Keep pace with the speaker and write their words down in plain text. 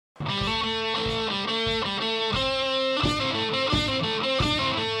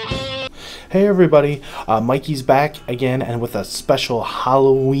Hey everybody, Mikey's back again and with a special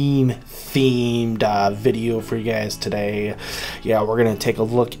Halloween themed video for you guys today. Yeah, we're going to take a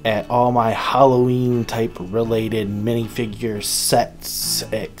look at all my Halloween type related minifigure sets,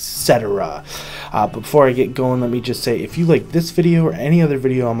 etc. But before I get going, let me just say, if you like this video or any other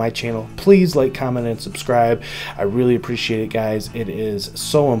video on my channel, please like, comment, and subscribe. I really appreciate it, guys. It is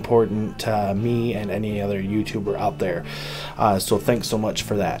so important to me and any other YouTuber out there. So thanks so much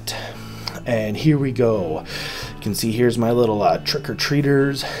for that. And here we go. You can see here's my little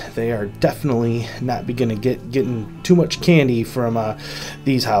trick-or-treaters. They are definitely not gonna getting too much candy from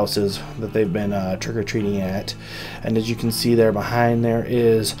these houses that they've been trick-or-treating at. And as you can see there behind there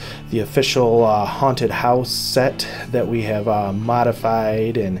is the official haunted house set that we have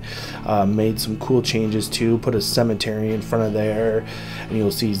modified and made some cool changes to. Put a cemetery in front of there, and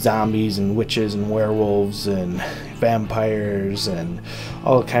you'll see zombies and witches and werewolves and vampires and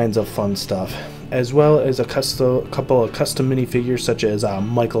all kinds of fun stuff, as well as a couple of custom minifigures such as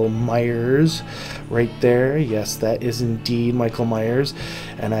Michael Myers right there. Yes, that is indeed Michael Myers.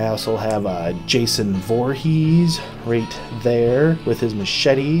 And I also have Jason Voorhees right there with his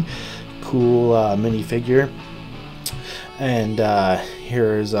machete. Cool minifigure. And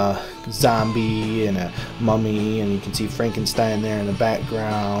here's a zombie and a mummy, and you can see Frankenstein there in the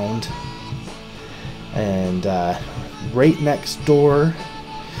background. And right next door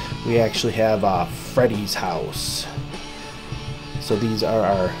we actually have Freddy's house. So these are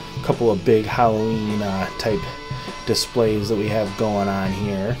our couple of big Halloween type displays that we have going on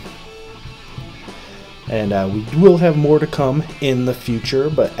here. And we will have more to come in the future,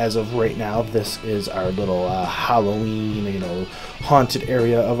 but as of right now, this is our little Halloween, haunted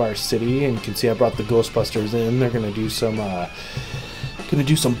area of our city. And you can see I brought the Ghostbusters in. They're gonna do some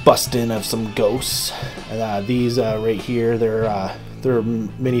busting of some ghosts. And these right here, they're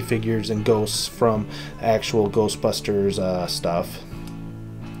minifigures and ghosts from actual Ghostbusters stuff.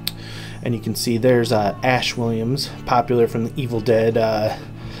 And you can see there's Ash Williams, popular from the Evil Dead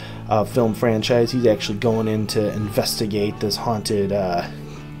film franchise. He's actually going in to investigate this haunted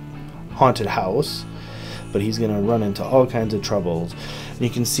house, but he's gonna run into all kinds of troubles. And you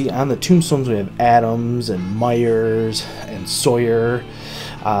can see on the tombstones we have Adams and Myers and Sawyer,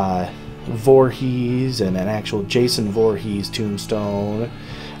 Voorhees, and an actual Jason Voorhees tombstone.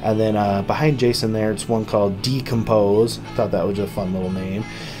 And then behind Jason there, it's one called Decompose. I thought that was a fun little name.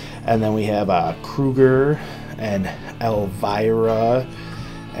 And then we have Krueger and Elvira,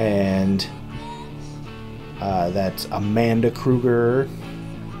 and that's Amanda Krueger.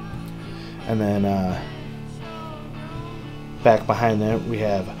 And then back behind them we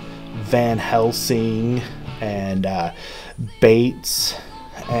have Van Helsing and Bates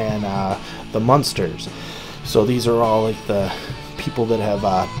and the Munsters. So these are all like the people that have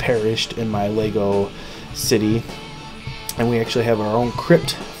perished in my Lego city. And we actually have our own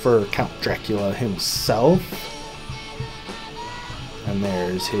crypt for Count Dracula himself. And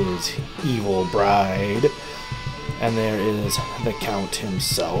there's his evil bride. And there is the Count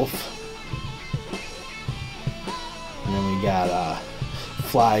himself. And then we got a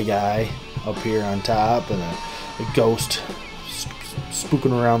fly guy up here on top, and a ghost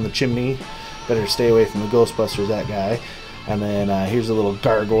spooking around the chimney. Better stay away from the Ghostbusters, that guy. And then here's a little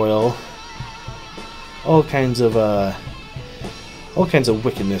gargoyle. All kinds of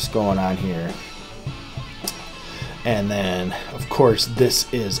wickedness going on here. And then, of course, this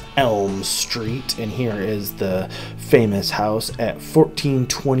is Elm Street, and here is the famous house at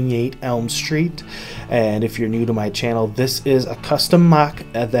 1428 Elm Street. And if you're new to my channel, this is a custom mock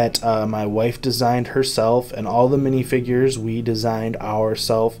that my wife designed herself, and all the minifigures we designed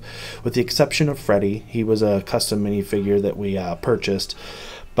ourselves, with the exception of Freddy. He was a custom minifigure that we purchased.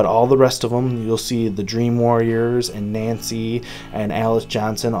 But all the rest of them, you'll see the Dream Warriors and Nancy and Alice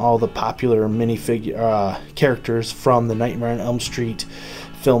Johnson, all the popular minifigure characters from the Nightmare on Elm Street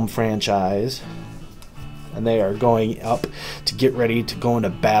film franchise. And they are going up to get ready to go into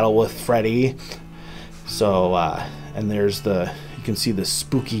battle with Freddy. So, and there's you can see the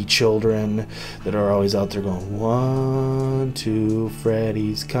spooky children that are always out there going, 1, 2,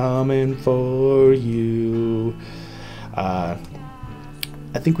 Freddy's coming for you.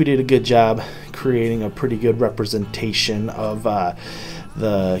 I think we did a good job creating a pretty good representation of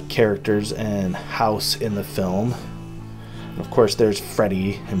the characters and house in the film. And of course, there's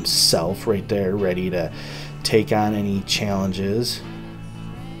Freddy himself right there, ready to take on any challenges.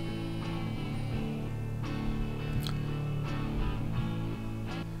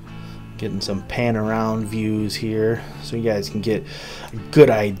 Getting some pan around views here so you guys can get a good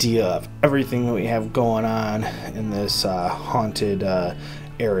idea of everything that we have going on in this haunted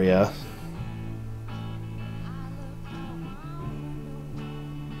area.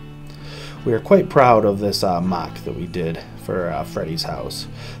 we are quite proud of this mock that we did for Freddy's house,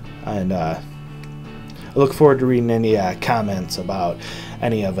 and I look forward to reading any comments about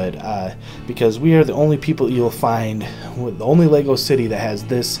any of it, because we are the only people you'll find, the only Lego city that has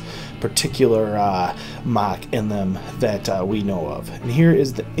this particular mock in them that we know of. And here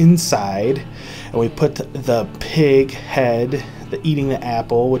is the inside, and we put the pig head, the eating the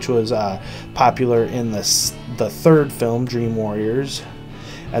apple, which was popular in the third film, Dream Warriors.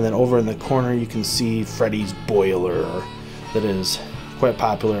 And then over in the corner you can see Freddy's boiler that is quite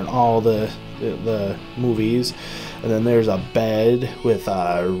popular in all the movies. And then there's a bed with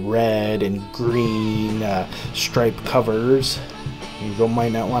red and green striped covers. You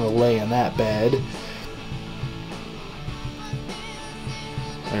might not want to lay in that bed.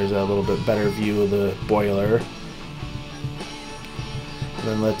 There's a little bit better view of the boiler. And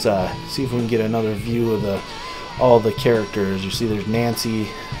then let's see if we can get another view of all the characters. You see there's Nancy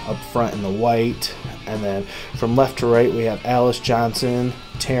up front in the white, and then from left to right we have Alice Johnson,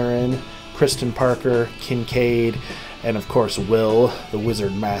 Taryn, Kristen Parker, Kincaid, and of course Will, the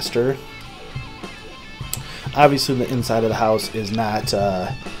Wizard Master. Obviously the inside of the house is not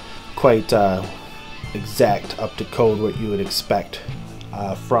quite exact up to code what you would expect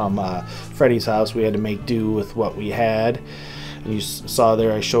from Freddy's house. We had to make do with what we had. And you saw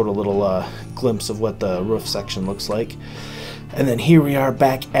there I showed a little glimpse of what the roof section looks like. And then here we are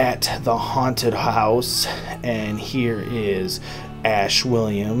back at the haunted house, and here is Ash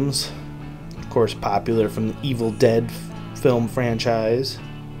Williams, of course popular from the Evil Dead film franchise.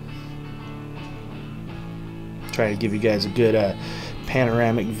 Try to give you guys a good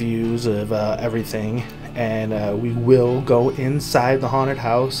panoramic views of everything, and we will go inside the haunted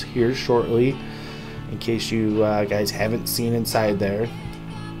house here shortly in case you guys haven't seen inside there.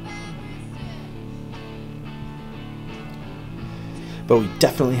 But we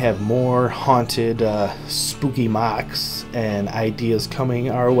definitely have more haunted spooky mocks and ideas coming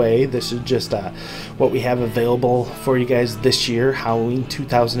our way. This is just what we have available for you guys this year, Halloween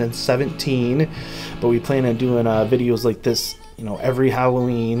 2017. But we plan on doing videos like this, you know, every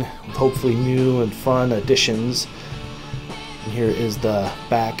Halloween with hopefully new and fun additions. And here is the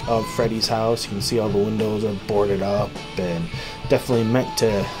back of Freddy's house. You can see all the windows are boarded up and definitely meant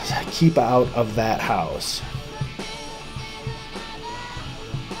to keep out of that house.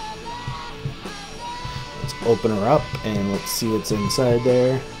 Let's open her up and let's see what's inside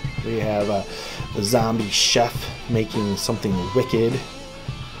there. We have the zombie chef making something wicked.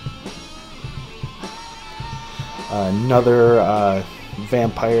 Another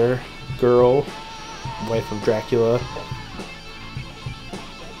vampire girl, wife of Dracula.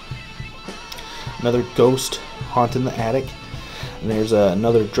 Another ghost haunting the attic. And there's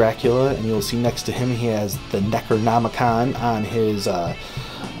another Dracula, and you'll see next to him he has the Necronomicon on his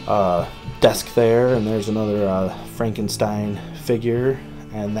desk there. And there's another Frankenstein figure,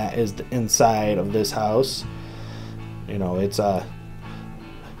 and that is the inside of this house. You know, it's a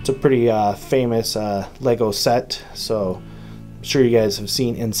pretty famous Lego set, so I'm sure you guys have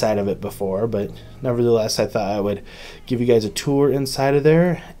seen inside of it before, but nevertheless I thought I would give you guys a tour inside of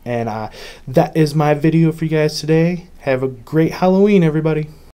there. And that is my video for you guys today. Have a great Halloween, everybody.